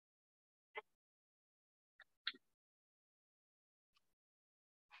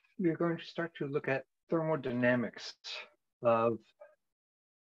we're going to start to look at thermodynamics of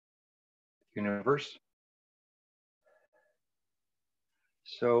the universe.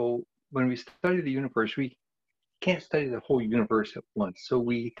 So when we study the universe, we can't study the whole universe at once. So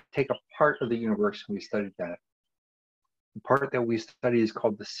we take a part of the universe and we study that. The part that we study is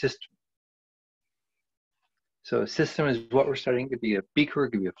called the system. So a system is what we're studying. It could be a beaker,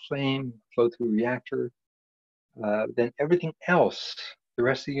 it could be a flame, flow-through reactor. Then everything else, the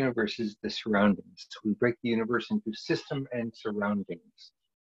rest of the universe, is the surroundings. So we break the universe into system and surroundings.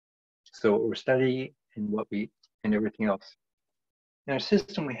 So what we're studying and everything else. In our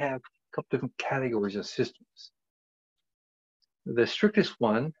system, we have a couple different categories of systems. The strictest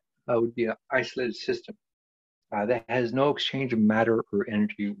one would be an isolated system that has no exchange of matter or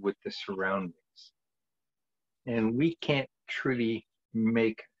energy with the surroundings. And we can't truly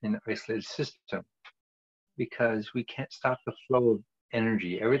make an isolated system because we can't stop the flow of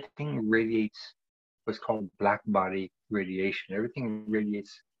energy. Everything radiates what's called black body radiation. Everything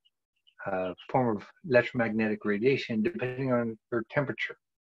radiates a form of electromagnetic radiation depending on their temperature.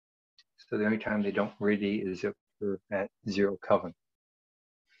 So the only time they don't radiate is if we're at 0 Kelvin.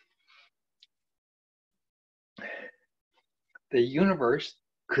 The universe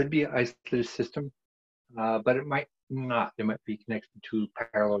could be an isolated system, but it might not. It might be connected to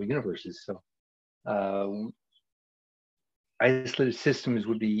parallel universes. So isolated systems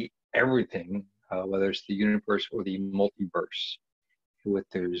would be everything, whether it's the universe or the multiverse,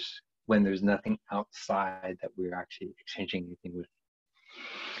 when there's nothing outside that we're actually exchanging anything with.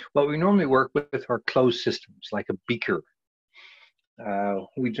 What we normally work with are closed systems, like a beaker.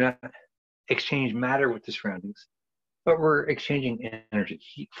 We do not exchange matter with the surroundings, but we're exchanging energy.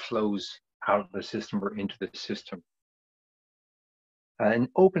 Heat flows out of the system or into the system. An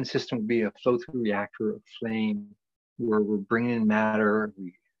open system would be a flow-through reactor, a flame, where we're bringing in matter,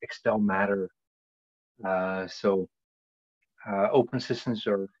 we expel matter. Open systems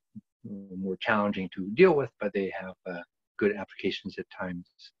are more challenging to deal with, but they have good applications at times.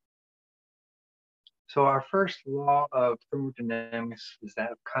 So our first law of thermodynamics is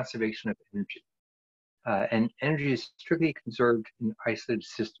that of conservation of energy. And energy is strictly conserved in isolated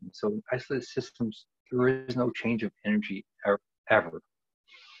systems. So in isolated systems, there is no change of energy ever.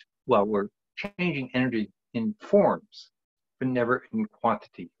 Well, we're changing energy in forms, but never in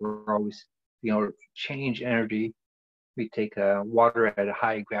quantity. We're always being able to change energy. We take water at a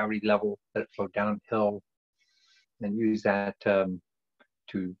high gravity level, let it flow downhill, and use that to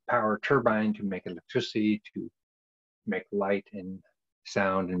power a turbine, to make electricity, to make light and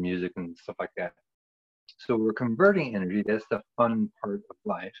sound and music and stuff like that. So we're converting energy. That's the fun part of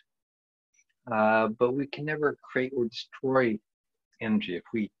life. But we can never create or destroy energy. If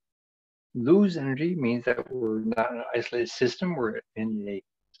we lose energy, it means that we're not in an isolated system. We're in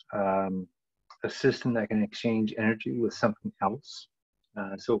a system that can exchange energy with something else.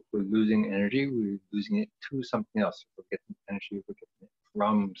 So if we're losing energy, we're losing it to something else. If we're getting energy, we're getting it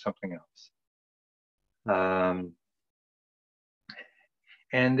from something else.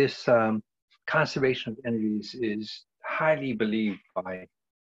 And this conservation of energy is highly believed by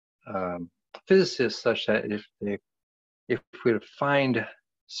physicists, such that if we were to find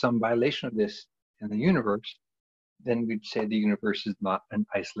some violation of this in the universe, then we'd say the universe is not an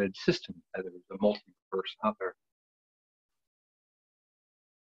isolated system, that there's a multiverse out there.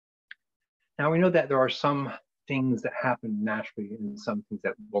 Now we know that there are some things that happen naturally and some things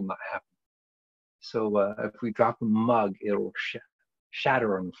that will not happen. So if we drop a mug, it'll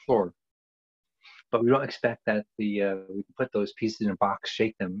shatter on the floor. But we don't expect that we can put those pieces in a box,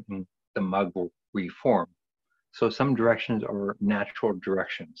 shake them, and the mug will reform. So some directions are natural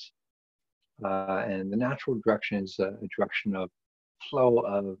directions. And the natural direction is a direction of flow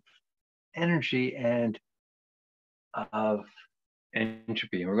of energy and of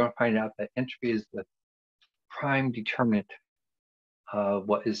entropy. And we're going to find out that entropy is the prime determinant of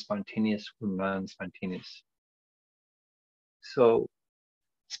what is spontaneous or non-spontaneous. So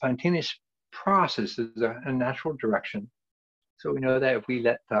spontaneous process is a natural direction. So we know that if we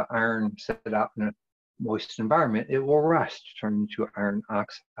let the iron set out in a moist environment, it will rust, turn into iron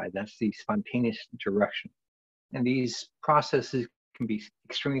oxide. That's the spontaneous direction. And these processes can be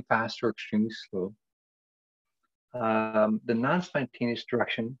extremely fast or extremely slow. The non-spontaneous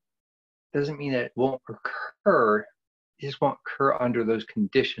direction doesn't mean that it won't occur, it just won't occur under those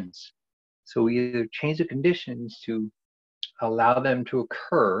conditions. So we either change the conditions to allow them to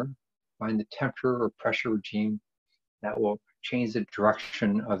occur, find the temperature or pressure regime that will change the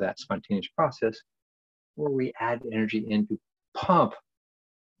direction of that spontaneous process, or we add energy in to pump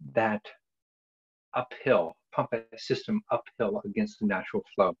that uphill, pump that system uphill against the natural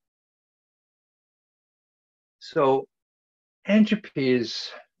flow. So entropy is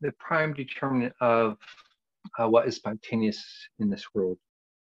the prime determinant of what is spontaneous in this world.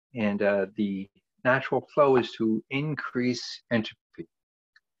 And the natural flow is to increase entropy.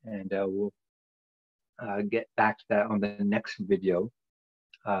 And we'll get back to that on the next video.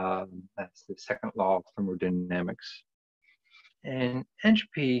 That's the second law of thermodynamics. And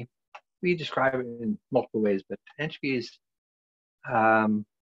entropy, we describe it in multiple ways, but entropy is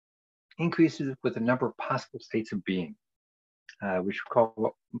increases with the number of possible states of being, which we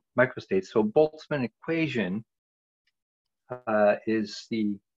call microstates. So Boltzmann equation is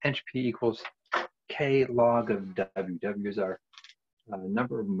the entropy equals K log of W. W is our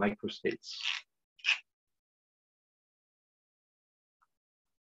number of microstates.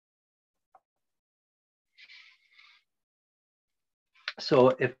 So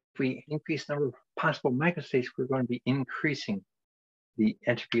if we increase the number of possible microstates, we're going to be increasing the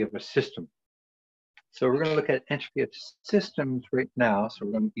entropy of a system. So we're going to look at entropy of systems right now. So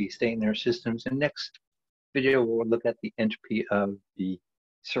we're going to be staying in our systems. And next video, we'll look at the entropy of the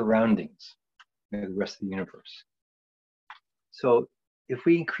surroundings, the rest of the universe. So if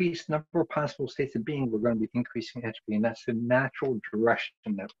we increase the number of possible states of being, we're going to be increasing entropy. And that's the natural direction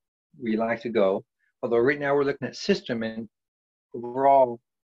that we like to go. Although right now we're looking at system, and overall,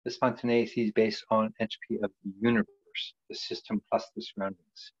 the spontaneity is based on entropy of the universe, the system plus the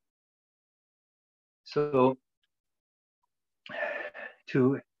surroundings. So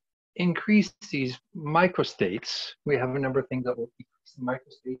to increase these microstates, we have a number of things that will increase the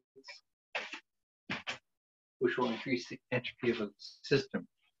microstates, which will increase the entropy of a system.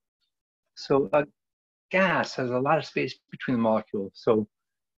 So a gas has a lot of space between the molecules. So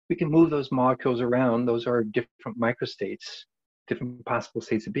we can move those molecules around. Those are different microstates, different possible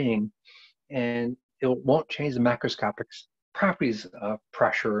states of being, and it won't change the macroscopic properties of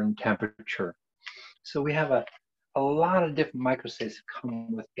pressure and temperature. So we have a lot of different microstates that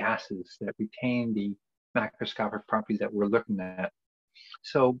come with gases that retain the macroscopic properties that we're looking at.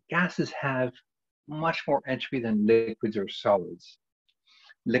 So gases have much more entropy than liquids or solids.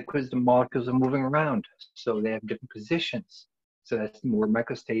 Liquids, the molecules are moving around, so they have different positions. So that's more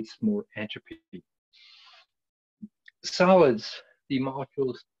microstates, more entropy. Solids, the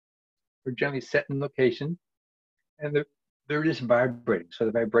molecules are generally set in location, and they're just vibrating. So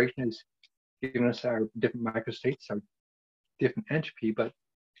the vibration is giving us our different microstates, our different entropy, but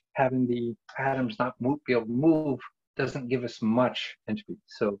having the atoms not be able to move doesn't give us much entropy.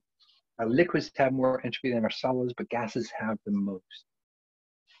 So our liquids have more entropy than our solids, but gases have the most.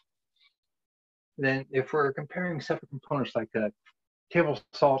 Then if we're comparing separate components like table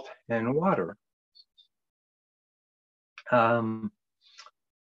salt and water,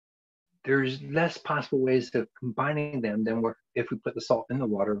 there's less possible ways of combining them than if we put the salt in the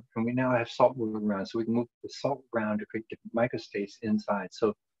water, and we now have salt moving around, so we can move the salt around to create different microstates inside.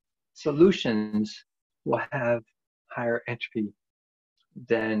 So solutions will have higher entropy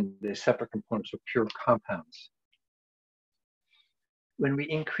than the separate components of pure compounds. When we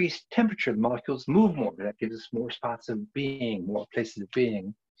increase temperature, the molecules move more. That gives us more spots of being, more places of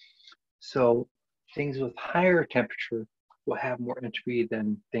being. So things with higher temperature will have more entropy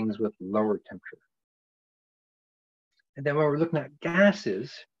than things with lower temperature. And then when we're looking at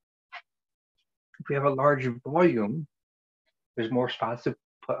gases, if we have a larger volume, there's more spots to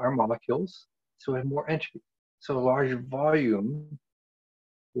put our molecules, so we have more entropy. So a larger volume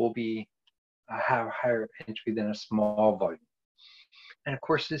will have higher entropy than a small volume. And of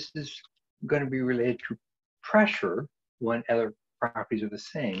course, this is going to be related to pressure when other properties are the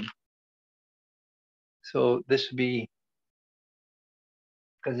same. So this would be,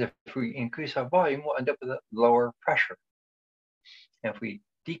 because if we increase our volume, we'll end up with a lower pressure. And if we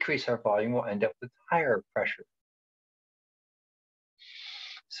decrease our volume, we'll end up with higher pressure.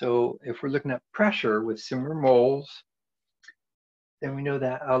 So if we're looking at pressure with similar moles, then we know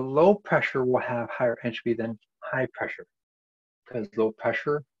that a low pressure will have higher entropy than high pressure, because low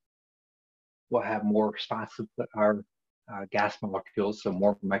pressure will have more spots to put our gas molecules, so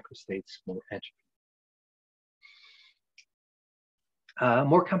more microstates, more entropy.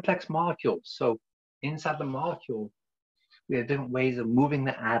 More complex molecules. So inside the molecule, we have different ways of moving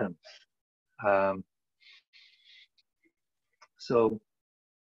the atoms. So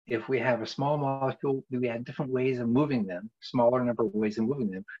if we have a small molecule, we have different ways of moving them, smaller number of ways of moving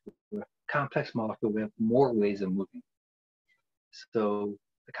them. With a complex molecule, we have more ways of moving. So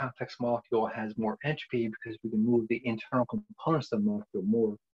the complex molecule has more entropy because we can move the internal components of the molecule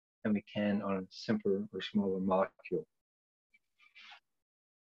more than we can on a simpler or smaller molecule.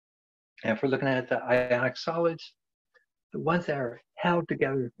 And if we're looking at the ionic solids, the ones that are held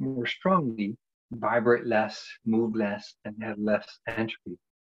together more strongly vibrate less, move less, and have less entropy.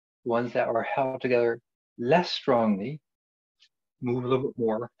 Ones that are held together less strongly, move a little bit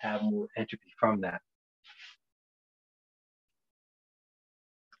more, have more entropy from that.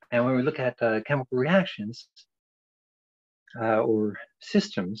 And when we look at chemical reactions or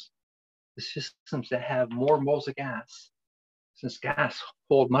systems, the systems that have more moles of gas, since gas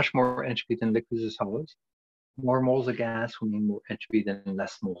hold much more entropy than liquids or solids, more moles of gas will mean more entropy than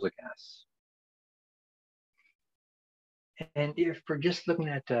less moles of gas. And if we're just looking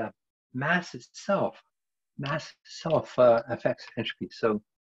at mass itself affects entropy. So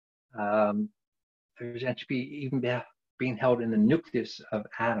there's entropy even being held in the nucleus of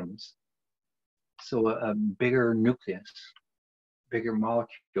atoms. So a bigger nucleus, bigger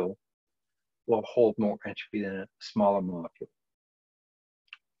molecule will hold more entropy than a smaller molecule.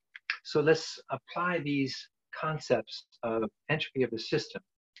 So let's apply these concepts of entropy of a system,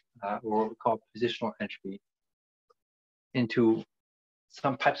 or what we call positional entropy, into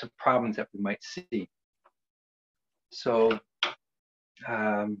some types of problems that we might see. So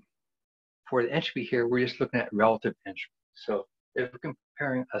for the entropy here, we're just looking at relative entropy. So if we're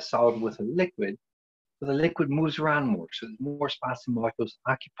comparing a solid with a liquid, well, the liquid moves around more, so more spots and molecules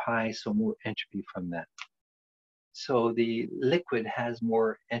occupy, so more entropy from that. So the liquid has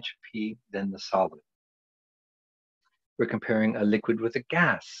more entropy than the solid. We're comparing a liquid with a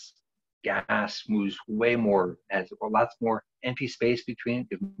gas. Gas moves way more, has lots more empty space between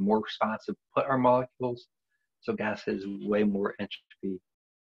it, more spots to put our molecules. So gas has way more entropy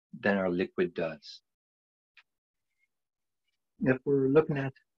than our liquid does. If we're looking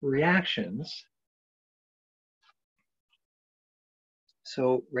at reactions,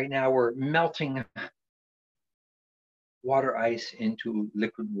 so right now we're melting water ice into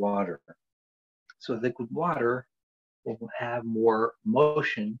liquid water. So liquid water will have more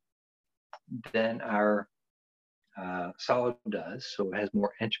motion than our solid does, so it has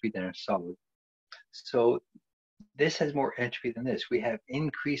more entropy than our solid. So this has more entropy than this. We have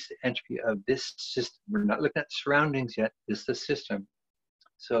increased the entropy of this system. We're not looking at surroundings yet, this is the system.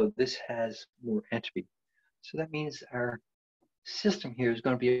 So this has more entropy. So that means our system here is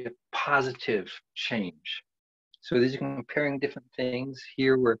going to be a positive change. So these are comparing different things.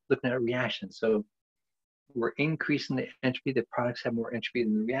 Here we're looking at a reaction. So we're increasing the entropy. The products have more entropy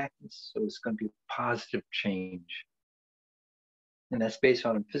than the reactants. So it's going to be a positive change. And that's based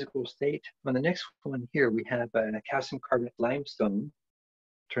on a physical state. On the next one here, we have a calcium carbonate limestone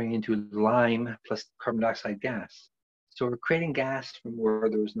turning into lime plus carbon dioxide gas. So we're creating gas from where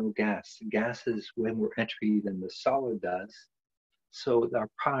there was no gas. Gas has way more entropy than the solid does. So our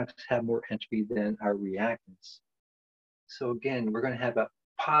products have more entropy than our reactants. So again, we're going to have a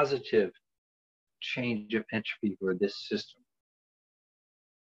positive change of entropy for this system.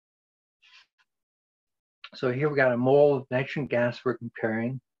 So here we got a mole of nitrogen gas we're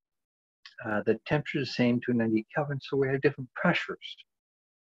comparing. The temperature is the same, 298 Kelvin, so we have different pressures.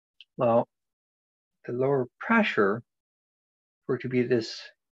 Well, the lower pressure, for it to be this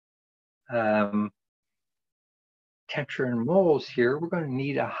temperature in moles here, we're going to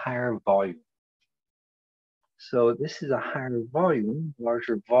need a higher volume. So this is a higher volume,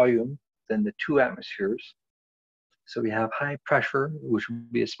 larger volume than the 2 atmospheres. So we have high pressure, which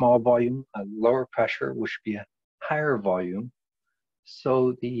would be a small volume, a lower pressure, which would be a higher volume.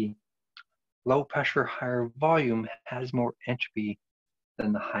 So the low pressure, higher volume has more entropy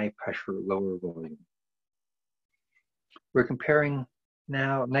than the high pressure, lower volume. We're comparing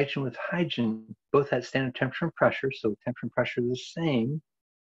now nitrogen with hydrogen, both at standard temperature and pressure, so temperature and pressure are the same.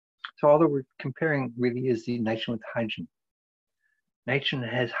 So all that we're comparing really is the nitrogen with hydrogen. Nitrogen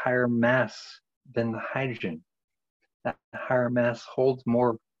has higher mass than the hydrogen. That higher mass holds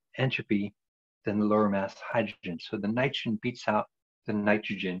more entropy than the lower mass hydrogen. So the nitrogen beats out the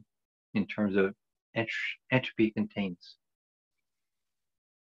nitrogen in terms of entropy contains.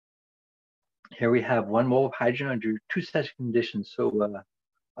 Here we have 1 mole of hydrogen under 2 sets of conditions. So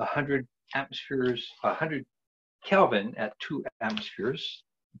 100 atmospheres, 100 Kelvin at 2 atmospheres,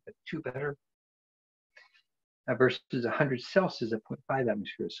 2 better, versus 100 Celsius at 0.5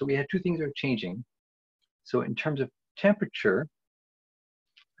 atmospheres. So we have 2 things that are changing. So in terms of temperature,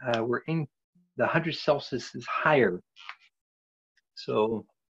 we're in the 100 Celsius is higher. So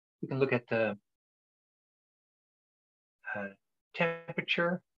we can look at the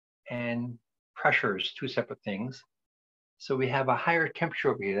temperature and pressures, 2 separate things. So we have a higher temperature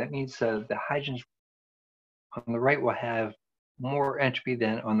over here. That means the hydrogens on the right will have more entropy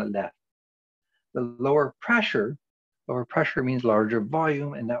than on the left. The lower pressure means larger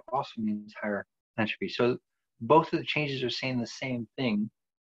volume, and that also means higher entropy. So both of the changes are saying the same thing,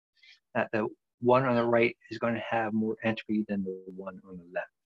 that the one on the right is going to have more entropy than the one on the left.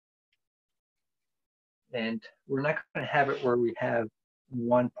 And we're not going to have it where we have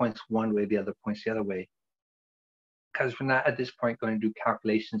one points one way, the other points the other way, because we're not at this point going to do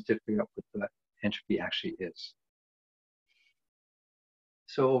calculations to figure out what the entropy actually is.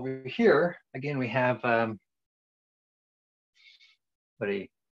 So over here, again, we have a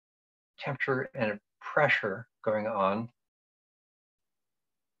temperature and a pressure going on.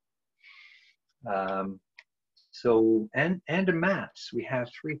 And a mass. We have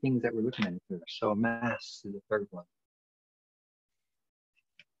three things that we're looking at here. So mass is the third one.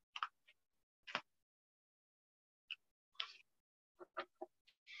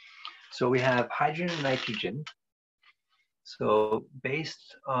 So we have hydrogen and nitrogen. So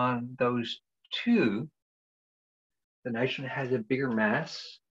based on those two, the nitrogen has a bigger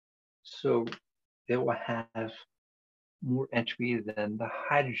mass, so it will have more entropy than the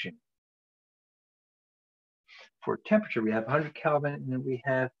hydrogen. For temperature, we have 100 Kelvin, and then we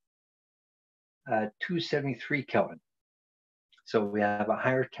have 273 Kelvin. So we have a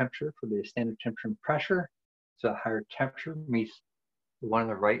higher temperature for the standard temperature and pressure. So a higher temperature means the one on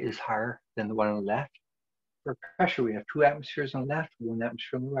the right is higher than the one on the left. For pressure, we have 2 atmospheres on the left, 1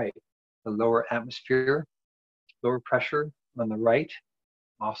 atmosphere on the right. The lower atmosphere, lower pressure on the right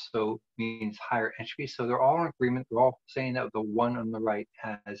also means higher entropy. So they're all in agreement. They're all saying that the one on the right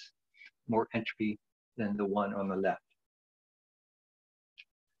has more entropy than the one on the left.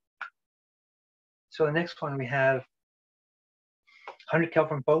 So the next one we have 100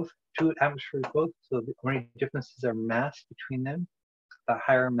 Kelvin both, 2 atmospheres both. So the only differences are mass between them. The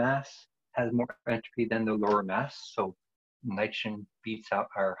higher mass has more entropy than the lower mass. So nitrogen beats out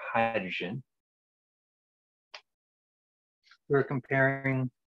our hydrogen. We're comparing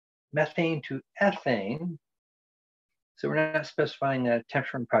methane to ethane. So we're not specifying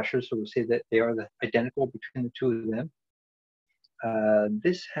temperature and pressure, so we'll say that they are identical between the two of them.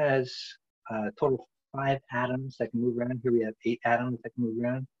 This has a total of 5 atoms that can move around. Here we have 8 atoms that can move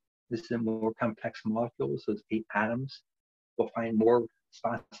around. This is a more complex molecule, so it's 8 atoms. We'll find more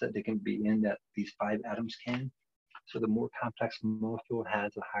spots that they can be in that these 5 atoms can. So the more complex molecule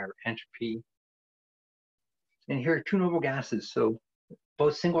has a higher entropy. And here are 2 noble gases. So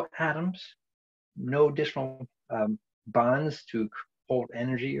both single atoms, no additional bonds to hold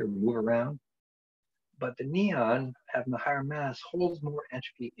energy or move around. But the neon, having the higher mass, holds more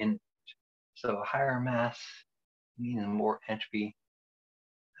entropy in it. So a higher mass means more entropy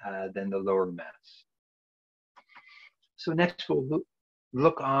than the lower mass. So next we'll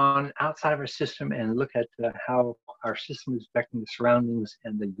look on outside of our system and look at how our system is affecting the surroundings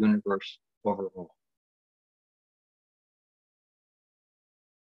and the universe overall.